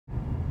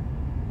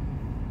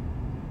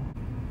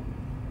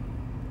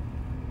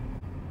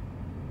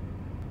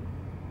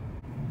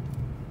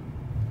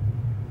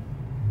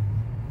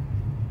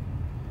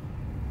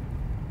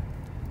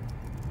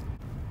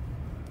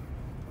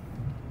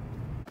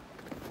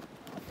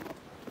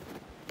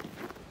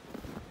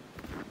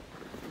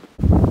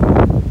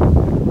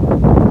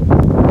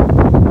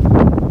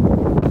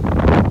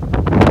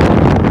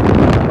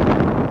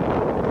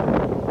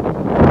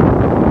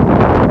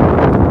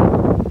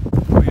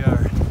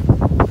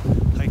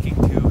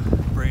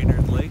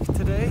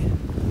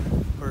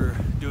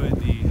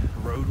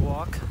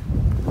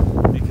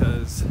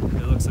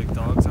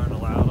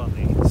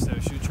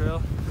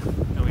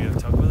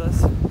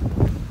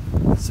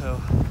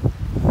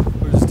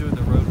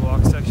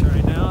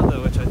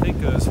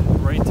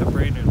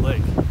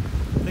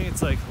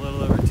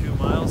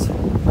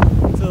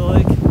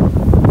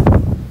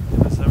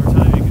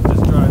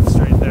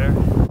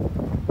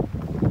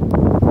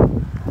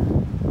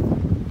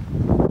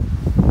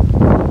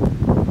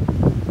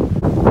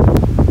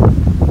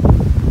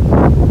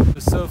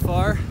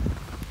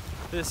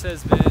this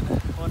has been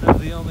one of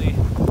the only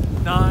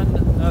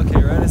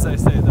okay, right as I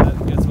say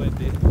that, it gets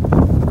windy.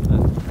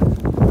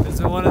 It's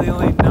been one of the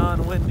only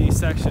non-windy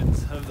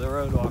sections of the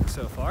road walk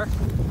so far.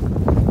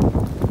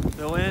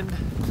 The wind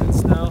and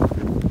snow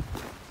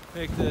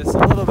make this a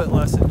little bit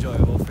less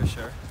enjoyable for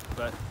sure,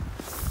 but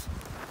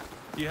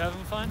you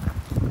having fun?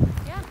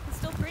 Yeah, it's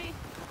still pretty.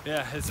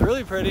 Yeah, it's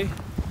really pretty,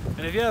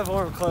 and if you have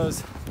warm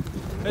clothes,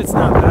 it's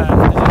not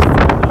bad.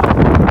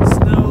 It's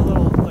just snow,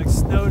 little like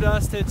snow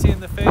dust hits you in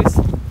the face,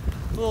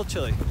 a little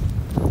chilly,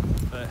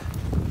 but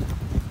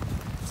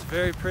it's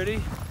very pretty,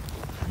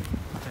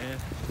 and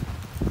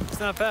it's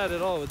not bad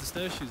at all with the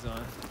snowshoes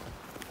on.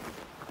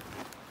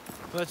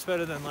 Much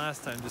better than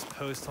last time, just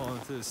post-holing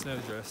through the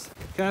snowdrifts.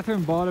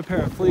 Catherine bought a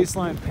pair of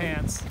fleece-lined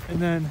pants and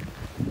then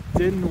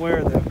didn't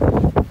wear them,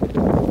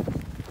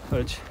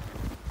 which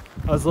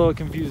I was a little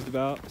confused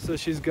about. So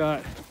she's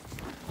got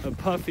a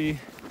puffy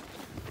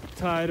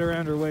tied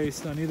around her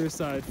waist on either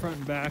side, front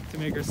and back, to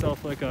make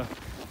herself like a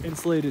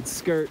insulated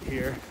skirt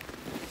here.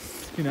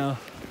 You know,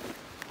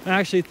 I'm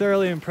actually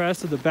thoroughly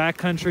impressed with the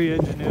backcountry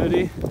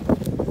ingenuity.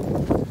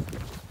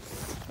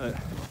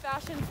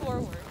 Fashion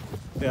forward.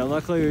 Yeah,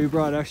 luckily we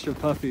brought extra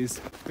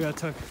puffies. We got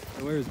to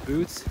wear his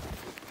boots.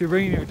 If you're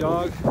bringing your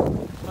dog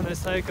on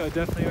this hike, I would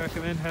definitely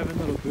recommend having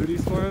little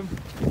booties for him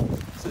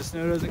so the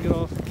snow doesn't get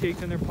all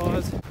caked in their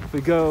paws. If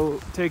we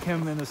go take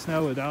him in the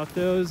snow without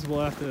those,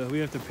 we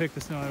have to pick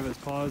the snow out of his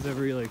paws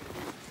every like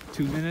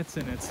 2 minutes,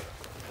 and it's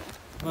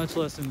much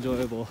less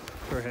enjoyable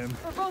for him.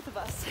 For both of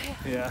us.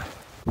 Yeah.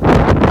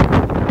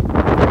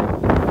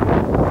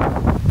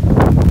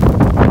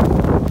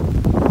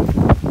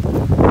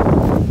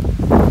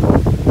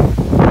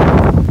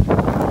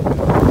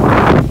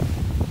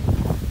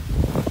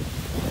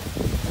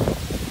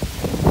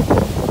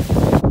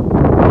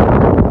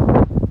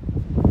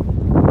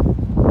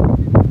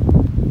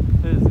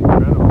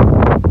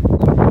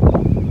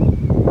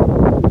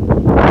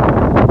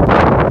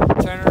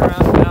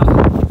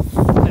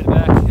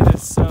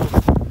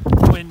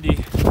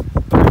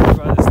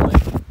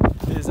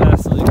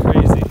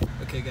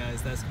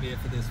 That's gonna be it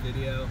for this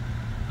video.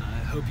 I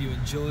hope you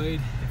enjoyed.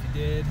 If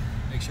you did,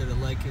 make sure to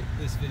like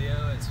this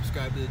video and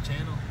subscribe to the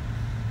channel.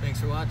 Thanks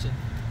for watching.